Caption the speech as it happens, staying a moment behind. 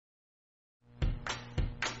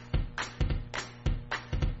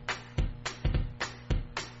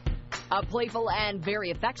A playful and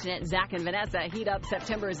very affectionate Zach and Vanessa heat up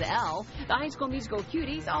September's ELLE. The High School Musical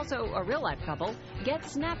cuties, also a real-life couple, get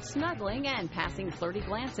snapped snuggling and passing flirty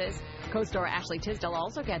glances. Co-star Ashley Tisdale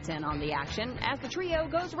also gets in on the action as the trio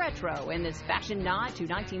goes retro in this fashion nod to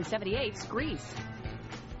 1978's Grease.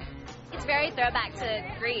 It's very throwback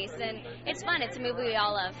to Grease, and it's fun. It's a movie we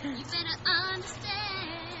all love. You better understand,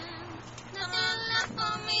 nothing left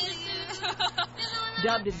for me to do.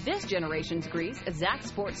 Dubbed this generation's Grease, Zach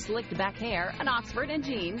sports slicked back hair, an Oxford, and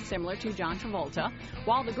jeans similar to John Travolta,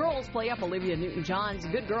 while the girls play up Olivia Newton-John's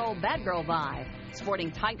good girl, bad girl vibe, sporting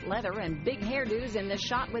tight leather and big hairdos in this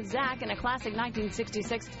shot with Zach in a classic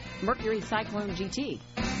 1966 Mercury Cyclone GT.